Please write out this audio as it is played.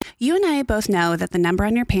You and I both know that the number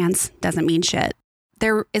on your pants doesn't mean shit.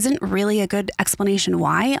 There isn't really a good explanation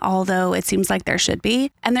why, although it seems like there should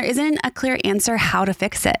be, and there isn't a clear answer how to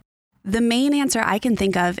fix it. The main answer I can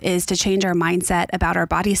think of is to change our mindset about our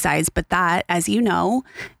body size, but that, as you know,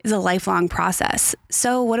 is a lifelong process.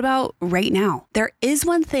 So what about right now? There is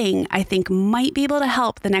one thing I think might be able to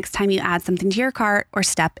help the next time you add something to your cart or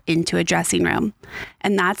step into a dressing room.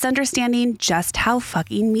 And that's understanding just how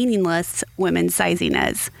fucking meaningless women's sizing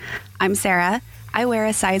is. I'm Sarah. I wear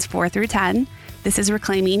a size 4 through 10. This is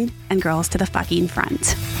Reclaiming, and girls to the fucking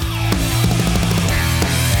front.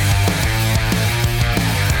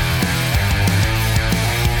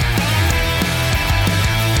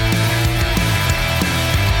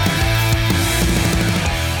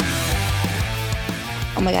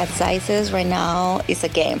 Oh my God, sizes right now is a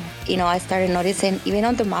game. I started noticing even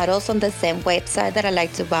on the models on the same website that I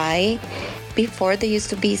like to buy, before they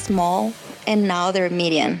used to be small and now they're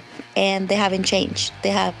medium and they haven't changed.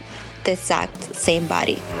 They have the exact same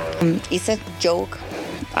body. It's a joke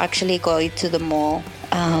actually going to the mall.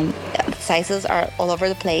 Sizes are all over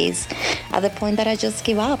the place at the point that I just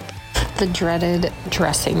give up. The dreaded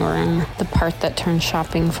dressing room, the part that turns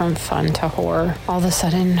shopping from fun to horror. All of a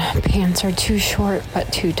sudden, pants are too short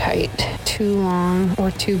but too tight, too long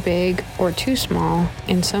or too big or too small.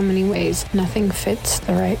 In so many ways, nothing fits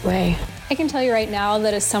the right way. I can tell you right now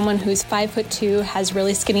that as someone who's 5'2", has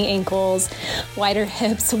really skinny ankles, wider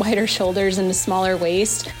hips, wider shoulders, and a smaller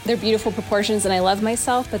waist, they're beautiful proportions and I love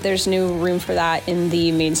myself, but there's no room for that in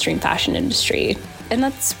the mainstream fashion industry. And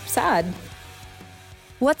that's sad.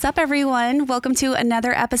 What's up, everyone? Welcome to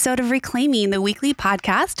another episode of Reclaiming, the weekly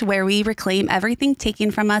podcast where we reclaim everything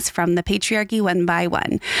taken from us from the patriarchy one by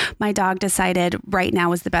one. My dog decided right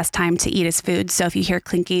now is the best time to eat his food. So if you hear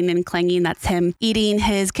clinking and clanging, that's him eating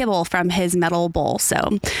his kibble from his metal bowl.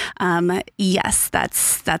 So yes,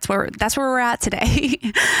 that's where we're at today.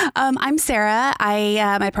 I'm Sarah.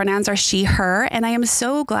 My pronouns are she, her, and I am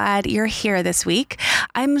so glad you're here this week.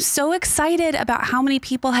 I'm so excited about how many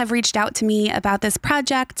people have reached out to me about this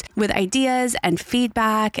project with ideas and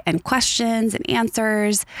feedback and questions and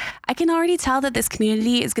answers. I can already tell that this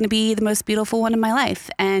community is going to be the most beautiful one in my life,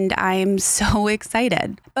 and I'm so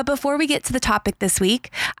excited. But before we get to the topic this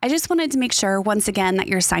week, I just wanted to make sure once again that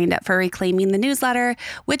you're signed up for Reclaiming the newsletter,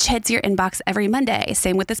 which hits your inbox every Monday.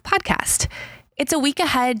 Same with this podcast. It's a week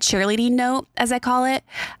ahead cheerleading note, as I call it.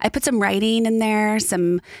 I put some writing in there,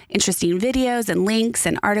 some interesting videos and links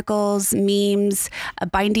and articles, memes, a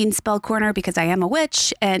binding spell corner because I am a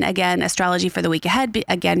witch, and again, astrology for the week ahead,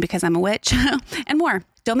 again, because I'm a witch, and more.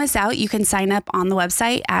 Don't miss out. You can sign up on the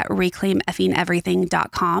website at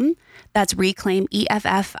reclaimeffingeverything.com. That's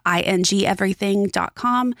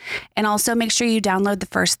reclaimeffingeverything.com. And also make sure you download the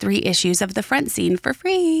first 3 issues of The Front Scene for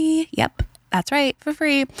free. Yep. That's right, for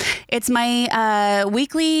free. It's my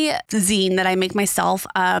weekly zine that I make myself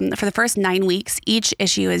for the first 9 weeks. Each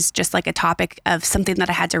issue is just like a topic of something that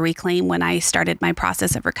I had to reclaim when I started my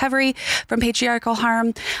process of recovery from patriarchal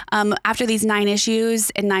harm. After these 9 issues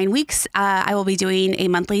in 9 weeks, I will be doing a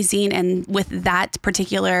monthly zine. And with that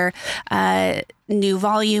particular new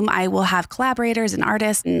volume, I will have collaborators and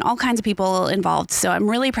artists and all kinds of people involved. So I'm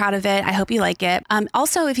really proud of it. I hope you like it.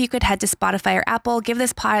 Also, if you could head to Spotify or Apple, give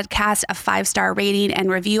this podcast a 5-star rating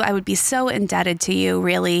and review. I would be so indebted to you,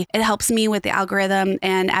 really. It helps me with the algorithm.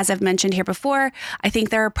 And as I've mentioned here before, I think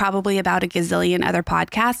there are probably about a gazillion other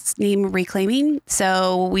podcasts named Reclaiming.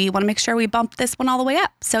 So we want to make sure we bump this one all the way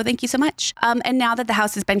up. So thank you so much. And now that the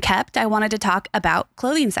house has been kept, I wanted to talk about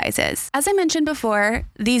clothing sizes. As I mentioned before,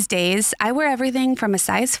 these days, I wear everything from a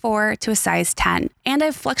size 4 to a size 10. And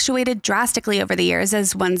I've fluctuated drastically over the years,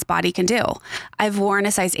 as one's body can do. I've worn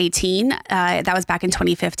a size 18, that was back in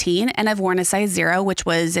 2015, and I've worn a size 0, which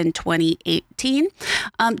was in 2018.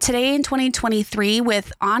 Today in 2023,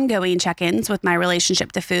 with ongoing check-ins with my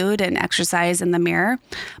relationship to food and exercise in the mirror,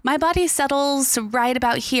 my body settles right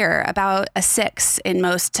about here, about a 6 in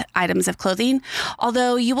most items of clothing.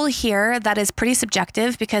 Although you will hear that is pretty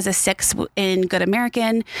subjective because a 6 in Good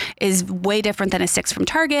American is way different than a 6 from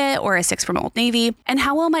Target or a 6 from Old Navy. And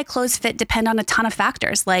how well my clothes fit depend on a ton of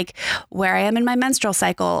factors, like where I am in my menstrual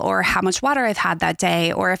cycle, or how much water I've had that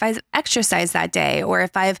day, or if I've exercised that day, or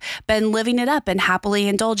if I've been living it up and happily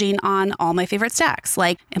indulging on all my favorite snacks,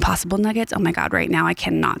 like Impossible Nuggets. Oh my God, right now I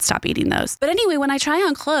cannot stop eating those. But anyway, when I try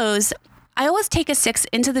on clothes, I always take a 6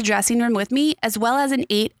 into the dressing room with me, as well as an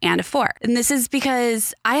 8 and a 4. And this is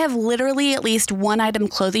because I have literally at least one item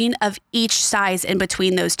clothing of each size in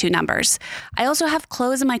between those two numbers. I also have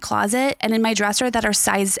clothes in my closet and in my dresser that are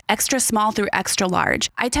size extra small through extra large.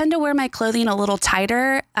 I tend to wear my clothing a little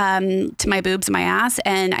tighter to my boobs and my ass,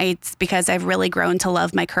 and it's because I've really grown to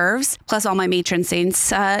love my curves. Plus all my matron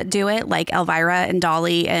saints do it, like Elvira and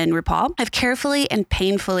Dolly and RuPaul. I've carefully and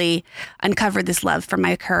painfully uncovered this love for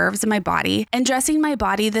my curves and my body. And dressing my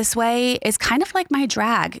body this way is kind of like my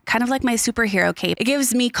drag, kind of like my superhero cape. It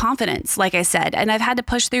gives me confidence, like I said, and I've had to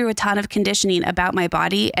push through a ton of conditioning about my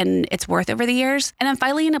body and its worth over the years. And I'm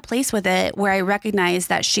finally in a place with it where I recognize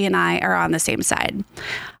that she and I are on the same side.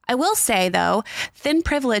 I will say, though, thin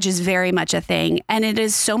privilege is very much a thing, and it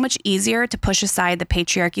is so much easier to push aside the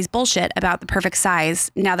patriarchy's bullshit about the perfect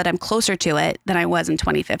size now that I'm closer to it than I was in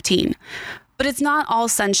 2015. But it's not all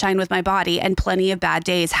sunshine with my body, and plenty of bad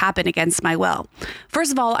days happen against my will.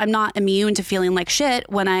 First of all, I'm not immune to feeling like shit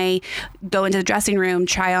when I go into the dressing room,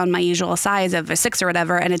 try on my usual size of a 6 or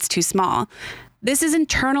whatever, and it's too small. This is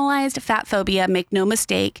internalized fat phobia, make no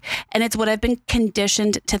mistake, and it's what I've been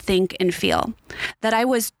conditioned to think and feel. That I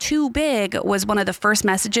was too big was one of the first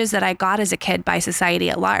messages that I got as a kid by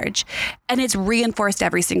society at large, and it's reinforced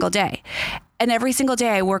every single day. And every single day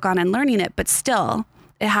I work on unlearning it, but still,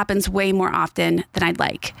 it happens way more often than I'd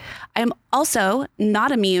like. I'm also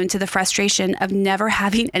not immune to the frustration of never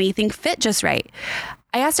having anything fit just right.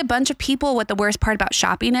 I asked a bunch of people what the worst part about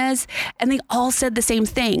shopping is, and they all said the same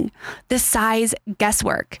thing: the size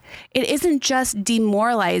guesswork. It isn't just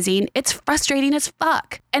demoralizing, it's frustrating as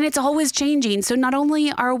fuck. And it's always changing. So not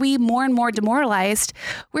only are we more and more demoralized,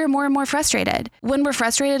 we're more and more frustrated. When we're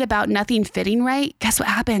frustrated about nothing fitting right, guess what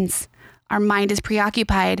happens? Our mind is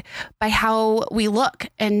preoccupied by how we look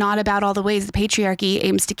and not about all the ways the patriarchy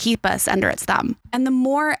aims to keep us under its thumb. And the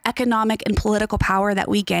more economic and political power that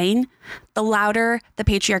we gain, the louder the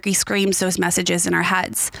patriarchy screams those messages in our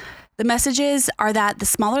heads. The messages are that the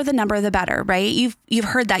smaller the number, the better, right? You've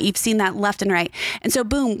heard that. You've seen that left and right. And so,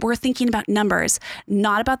 boom, we're thinking about numbers,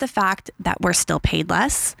 not about the fact that we're still paid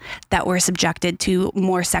less, that we're subjected to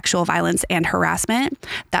more sexual violence and harassment,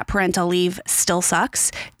 that parental leave still sucks,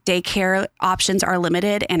 daycare options are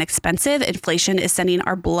limited and expensive, inflation is sending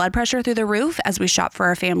our blood pressure through the roof as we shop for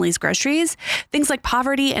our family's groceries. Things like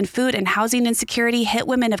poverty and food and housing insecurity hit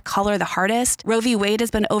women of color the hardest. Roe v. Wade has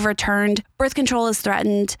been overturned. Birth control is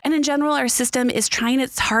threatened. And in general, our system is trying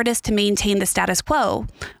its hardest to maintain the status quo,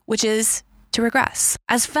 which is to regress.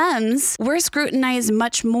 As femmes, we're scrutinized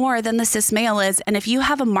much more than the cis male is, and if you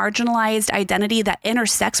have a marginalized identity that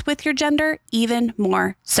intersects with your gender, even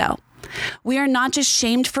more so. We are not just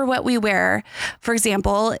shamed for what we wear. For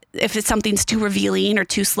example, if something's too revealing or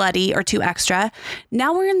too slutty or too extra,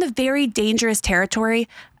 now we're in the very dangerous territory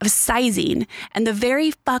of sizing and the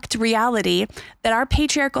very fucked reality that our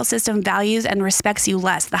patriarchal system values and respects you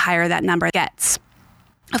less the higher that number gets.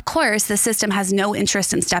 Of course, the system has no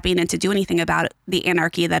interest in stepping in to do anything about the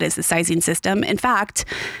anarchy that is the sizing system. In fact,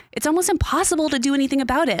 it's almost impossible to do anything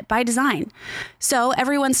about it by design. So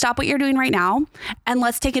everyone stop what you're doing right now and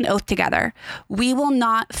let's take an oath together. We will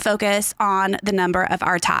not focus on the number of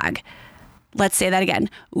our tag. Let's say that again.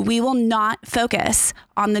 We will not focus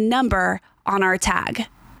on the number on our tag.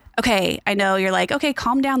 Okay, I know you're like, okay,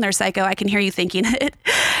 calm down there, psycho. I can hear you thinking it.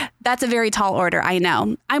 That's a very tall order. I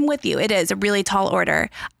know. I'm with you. It is a really tall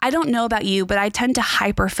order. I don't know about you, but I tend to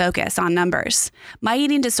hyper focus on numbers. My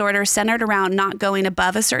eating disorder centered around not going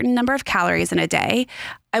above a certain number of calories in a day.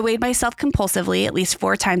 I weighed myself compulsively at least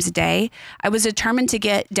 4 times a day. I was determined to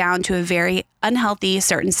get down to a very unhealthy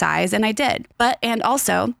certain size, and I did. And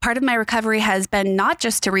also, part of my recovery has been not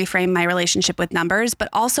just to reframe my relationship with numbers, but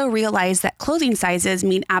also realize that clothing sizes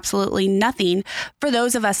mean absolutely nothing for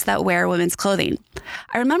those of us that wear women's clothing.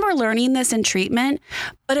 I remember learning this in treatment,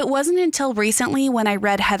 but it wasn't until recently when I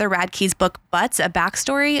read Heather Radke's book, Butts, A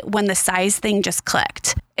Backstory, when the size thing just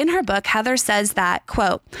clicked. In her book, Heather says that,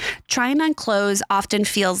 quote, trying on clothes often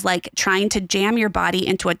feels like trying to jam your body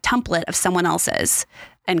into a template of someone else's,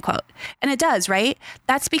 end quote. And it does, right?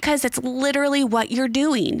 That's because it's literally what you're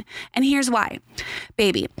doing. And here's why.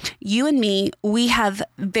 Baby, you and me, we have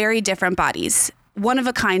very different bodies.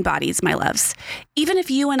 One-of-a-kind bodies, my loves. Even if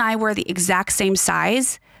you and I were the exact same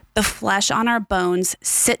size, the flesh on our bones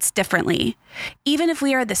sits differently. Even if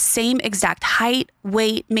we are the same exact height,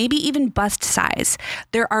 weight, maybe even bust size,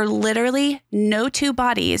 there are literally no two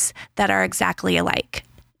bodies that are exactly alike.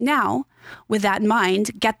 Now, with that in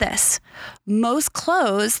mind, get this. Most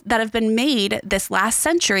clothes that have been made this last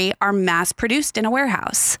century are mass produced in a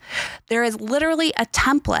warehouse. There is literally a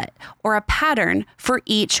template or a pattern for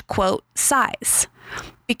each, quote, size.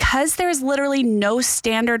 Because there's literally no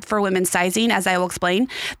standard for women's sizing, as I will explain,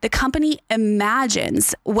 the company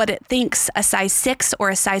imagines what it thinks a size 6 or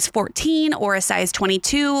a size 14 or a size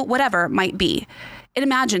 22, whatever might be. It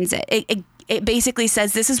imagines it. It basically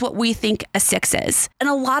says, this is what we think a 6 is. And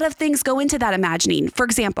a lot of things go into that imagining. For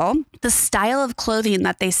example, the style of clothing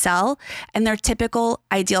that they sell and their typical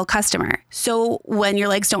ideal customer. So when your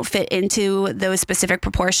legs don't fit into those specific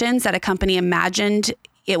proportions that a company imagined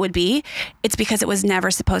it would be, it's because it was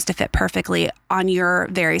never supposed to fit perfectly on your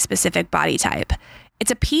very specific body type.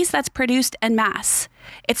 It's a piece that's produced en masse.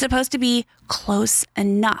 It's supposed to be close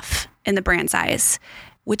enough in the brand size,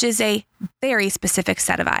 which is a very specific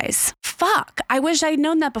set of eyes. Fuck, I wish I'd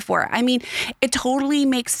known that before. I mean, it totally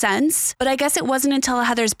makes sense, but I guess it wasn't until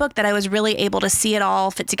Heather's book that I was really able to see it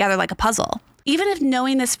all fit together like a puzzle. Even if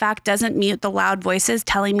knowing this fact doesn't mute the loud voices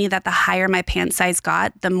telling me that the higher my pant size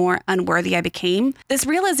got, the more unworthy I became, this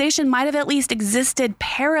realization might have at least existed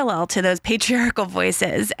parallel to those patriarchal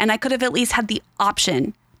voices, and I could have at least had the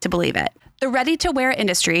option to believe it. The ready-to-wear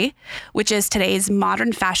industry, which is today's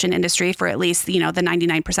modern fashion industry for at least, the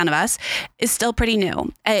 99% of us, is still pretty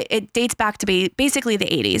new. It dates back to basically the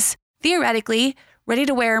 80s. Theoretically,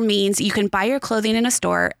 ready-to-wear means you can buy your clothing in a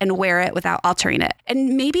store and wear it without altering it.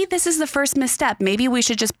 And maybe this is the first misstep. Maybe we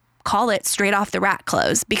should just call it straight off the rack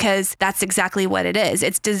clothes, because that's exactly what it is.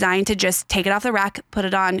 It's designed to just take it off the rack, put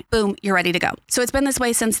it on, boom, you're ready to go. So it's been this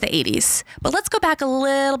way since the 80s. But let's go back a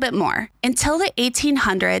little bit more. Until the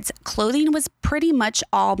 1800s, clothing was pretty much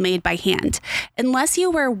all made by hand. Unless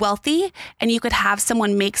you were wealthy and you could have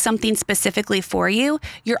someone make something specifically for you,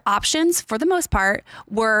 your options, for the most part,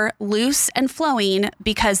 were loose and flowing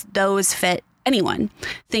because those fit anyone.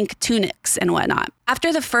 Think tunics and whatnot.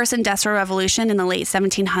 After the first Industrial Revolution in the late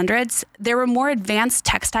 1700s, there were more advanced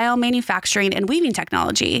textile manufacturing and weaving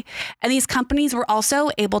technology. And these companies were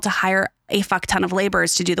also able to hire a fuck ton of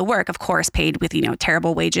laborers to do the work, of course, paid with,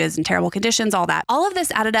 terrible wages and terrible conditions, all that. All of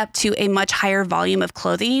this added up to a much higher volume of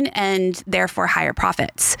clothing and therefore higher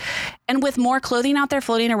profits. And with more clothing out there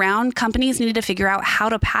floating around, companies needed to figure out how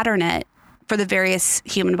to pattern it for the various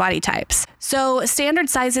human body types. So standard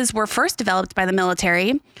sizes were first developed by the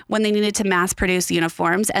military when they needed to mass produce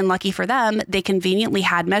uniforms, and lucky for them, they conveniently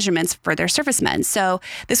had measurements for their servicemen. So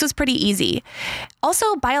this was pretty easy.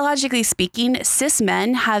 Also, biologically speaking, cis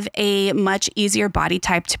men have a much easier body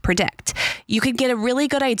type to predict. You could get a really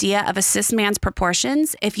good idea of a cis man's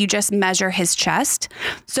proportions if you just measure his chest.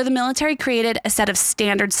 So the military created a set of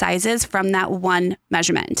standard sizes from that one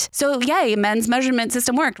measurement. So yay, men's measurement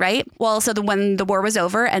system worked, right? Well, so when the war was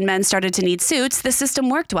over and men started to need suits, the system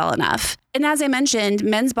worked well enough. And as I mentioned,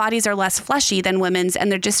 men's bodies are less fleshy than women's,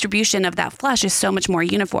 and their distribution of that flesh is so much more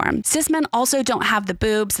uniform. Cis men also don't have the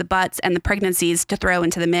boobs, the butts, and the pregnancies to throw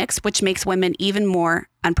into the mix, which makes women even more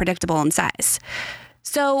unpredictable in size.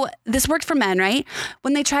 So this worked for men, right?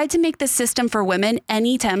 When they tried to make this system for women,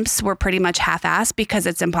 any attempts were pretty much half-assed because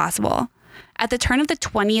it's impossible. At the turn of the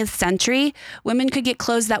 20th century, women could get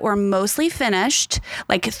clothes that were mostly finished,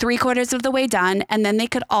 like 3/4 of the way done, and then they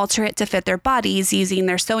could alter it to fit their bodies using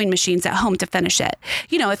their sewing machines at home to finish it.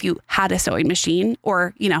 If you had a sewing machine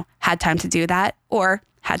or, had time to do that, or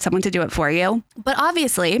had someone to do it for you. But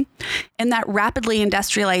obviously, in that rapidly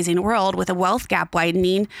industrializing world with a wealth gap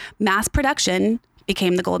widening, mass production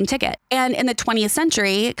became the golden ticket. And in the 20th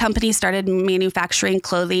century, companies started manufacturing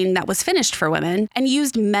clothing that was finished for women and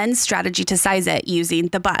used men's strategy to size it using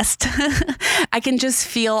the bust. I can just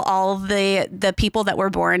feel all the people that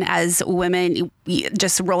were born as women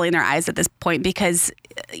just rolling their eyes at this point, because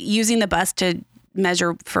using the bust to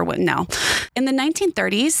measure for what? No. In the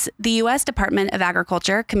 1930s, the U.S. Department of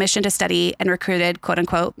Agriculture commissioned a study and recruited, quote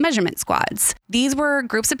unquote, measurement squads. These were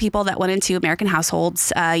groups of people that went into American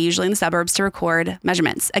households, usually in the suburbs, to record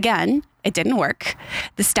measurements. Again, it didn't work.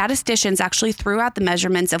 The statisticians actually threw out the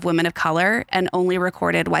measurements of women of color and only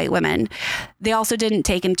recorded white women. They also didn't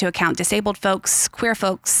take into account disabled folks, queer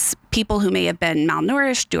folks, people who may have been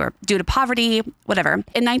malnourished due to poverty, whatever.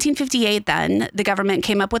 In 1958, then, the government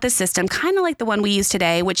came up with a system kind of like the one we use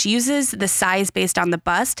today, which uses the size based on the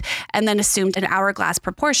bust and then assumed an hourglass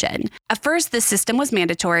proportion. At first, this system was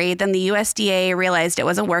mandatory. Then the USDA realized it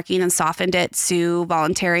wasn't working and softened it to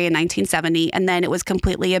voluntary in 1970, and then it was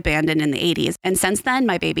completely abandoned in the 80s. And since then,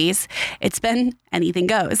 my babies, it's been anything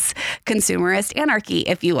goes. Consumerist anarchy,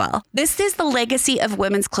 if you will. This is the legacy of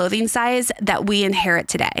women's clothing size that we inherit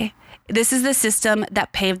today. This is the system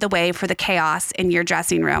that paved the way for the chaos in your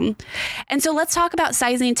dressing room. And so let's talk about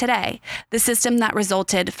sizing today, the system that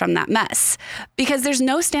resulted from that mess. Because there's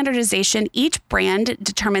no standardization, each brand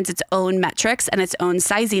determines its own metrics and its own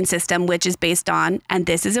sizing system, which is based on, and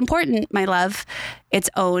this is important, my love, its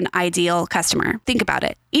own ideal customer. Think about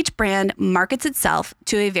it. Each brand markets itself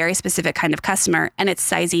to a very specific kind of customer, and its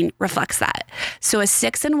sizing reflects that. So a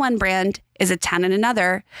 6 in one brand is a 10 in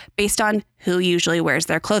another based on who usually wears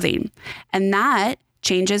their clothing. And that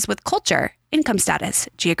changes with culture, income status,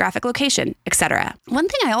 geographic location, etc. One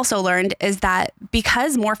thing I also learned is that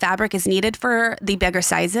because more fabric is needed for the bigger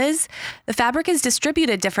sizes, the fabric is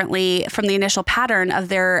distributed differently from the initial pattern of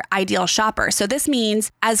their ideal shopper. So this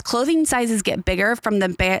means as clothing sizes get bigger from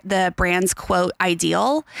the brand's quote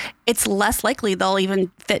ideal, it's less likely they'll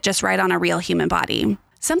even fit just right on a real human body.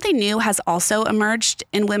 Something new has also emerged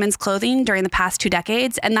in women's clothing during the past 2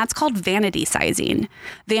 decades, and that's called vanity sizing.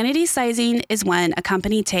 Vanity sizing is when a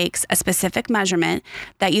company takes a specific measurement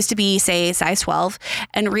that used to be, say, size 12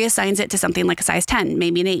 and reassigns it to something like a size 10,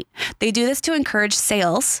 maybe an 8. They do this to encourage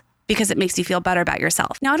sales because it makes you feel better about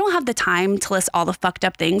yourself. Now, I don't have the time to list all the fucked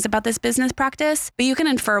up things about this business practice, but you can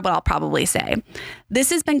infer what I'll probably say. This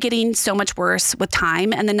has been getting so much worse with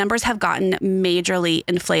time, and the numbers have gotten majorly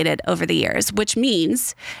inflated over the years, which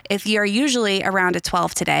means if you're usually around a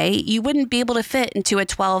 12 today, you wouldn't be able to fit into a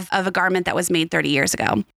 12 of a garment that was made 30 years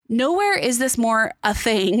ago. Nowhere is this more a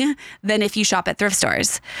thing than if you shop at thrift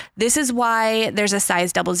stores. This is why there's a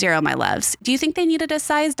size 00, my loves. Do you think they needed a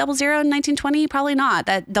size 00 in 1920? Probably not.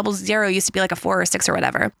 That 00 used to be like a 4 or 6 or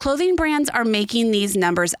whatever. Clothing brands are making these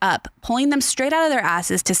numbers up, pulling them straight out of their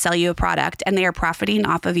asses to sell you a product, and they are profiting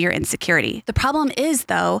off of your insecurity. The problem is,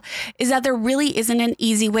 though, is that there really isn't an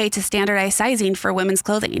easy way to standardize sizing for women's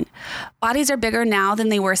clothing. Bodies are bigger now than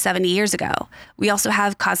they were 70 years ago. We also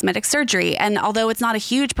have cosmetic surgery, and although it's not a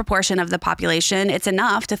huge proportion of the population, it's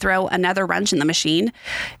enough to throw another wrench in the machine.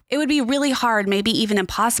 It would be really hard, maybe even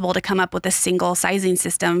impossible, to come up with a single sizing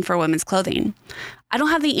system for women's clothing. I don't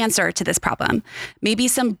have the answer to this problem. Maybe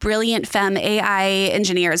some brilliant femme AI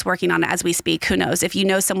engineer is working on it as we speak. Who knows? If you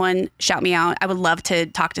know someone, shout me out. I would love to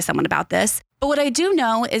talk to someone about this. But what I do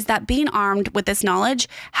know is that being armed with this knowledge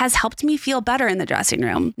has helped me feel better in the dressing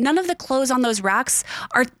room. None of the clothes on those racks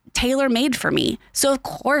are tailor-made for me. So of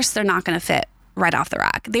course they're not going to fit right off the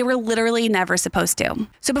rack. They were literally never supposed to.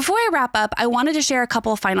 So before I wrap up, I wanted to share a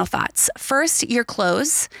couple of final thoughts. First, your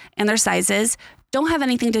clothes and their sizes don't have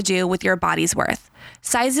anything to do with your body's worth.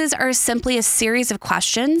 Sizes are simply a series of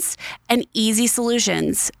questions and easy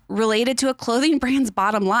solutions related to a clothing brand's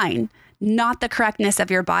bottom line, not the correctness of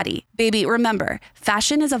your body. Baby, remember,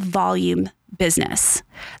 fashion is a volume business.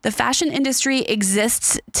 The fashion industry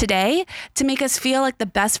exists today to make us feel like the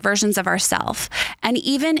best versions of ourselves. And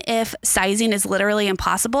even if sizing is literally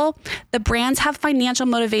impossible, the brands have financial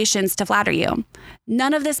motivations to flatter you.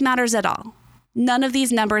 None of this matters at all. None of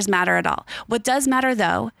these numbers matter at all. What does matter,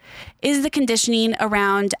 though, is the conditioning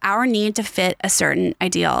around our need to fit a certain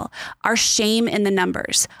ideal, our shame in the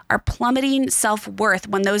numbers, our plummeting self-worth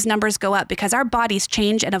when those numbers go up because our bodies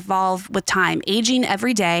change and evolve with time, aging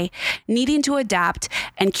every day, needing to adapt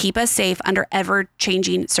and keep us safe under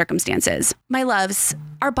ever-changing circumstances. My loves,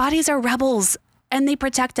 our bodies are rebels. And they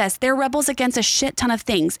protect us. They're rebels against a shit ton of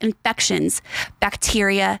things: infections,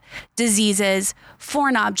 bacteria, diseases,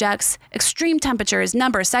 foreign objects, extreme temperatures,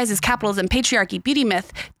 numbers, sizes, capitalism, patriarchy, beauty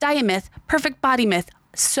myth, diet myth, perfect body myth.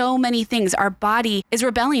 So many things our body is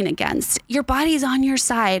rebelling against. Your body's on your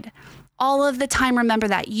side. All of the time, remember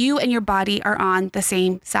that you and your body are on the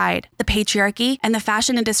same side. The patriarchy and the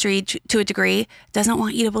fashion industry, to a degree, doesn't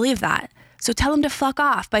want you to believe that. So tell them to fuck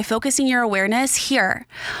off by focusing your awareness here,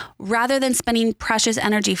 rather than spending precious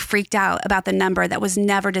energy freaked out about the number that was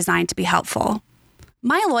never designed to be helpful.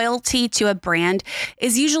 My loyalty to a brand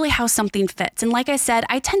is usually how something fits. And like I said,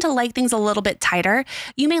 I tend to like things a little bit tighter.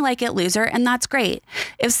 You may like it looser, and that's great.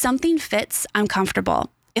 If something fits, I'm comfortable.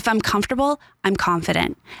 If I'm comfortable, I'm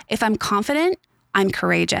confident. If I'm confident, I'm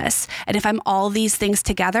courageous. And if I'm all these things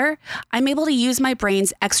together, I'm able to use my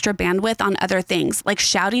brain's extra bandwidth on other things, like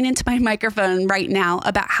shouting into my microphone right now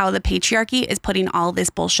about how the patriarchy is putting all this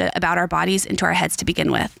bullshit about our bodies into our heads to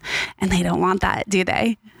begin with. And they don't want that, do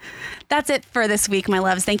they? That's it for this week, my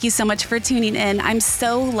loves. Thank you so much for tuning in. I'm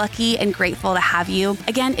so lucky and grateful to have you.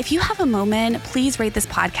 Again, if you have a moment, please rate this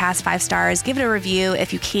podcast 5 stars. Give it a review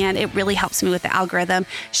if you can. It really helps me with the algorithm.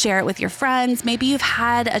 Share it with your friends. Maybe you've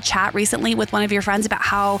had a chat recently with one of your friends about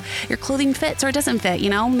how your clothing fits or doesn't fit.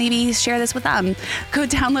 Maybe share this with them. Go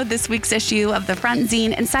download this week's issue of the Front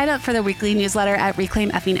Zine and sign up for the weekly newsletter at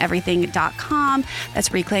reclaimeffingeverything.com.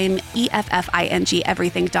 That's reclaim, EFFING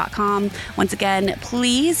everything.com. Once again,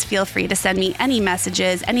 please feel free to send me any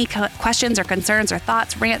messages, any questions or concerns or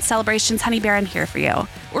thoughts, rants, celebrations. Honey Bear, I'm here for you.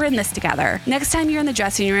 We're in this together. Next time you're in the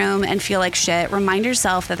dressing room and feel like shit, remind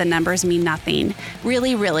yourself that the numbers mean nothing.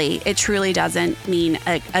 Really, it truly doesn't mean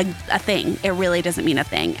a thing. It really doesn't mean a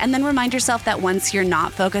thing. And then remind yourself that once you're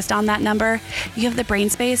not focused on that number, you have the brain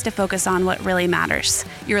space to focus on what really matters,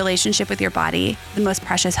 your relationship with your body, the most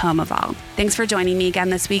precious home of all. Thanks for joining me again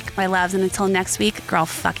this week, my loves, and until next week, girl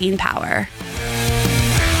fucking power.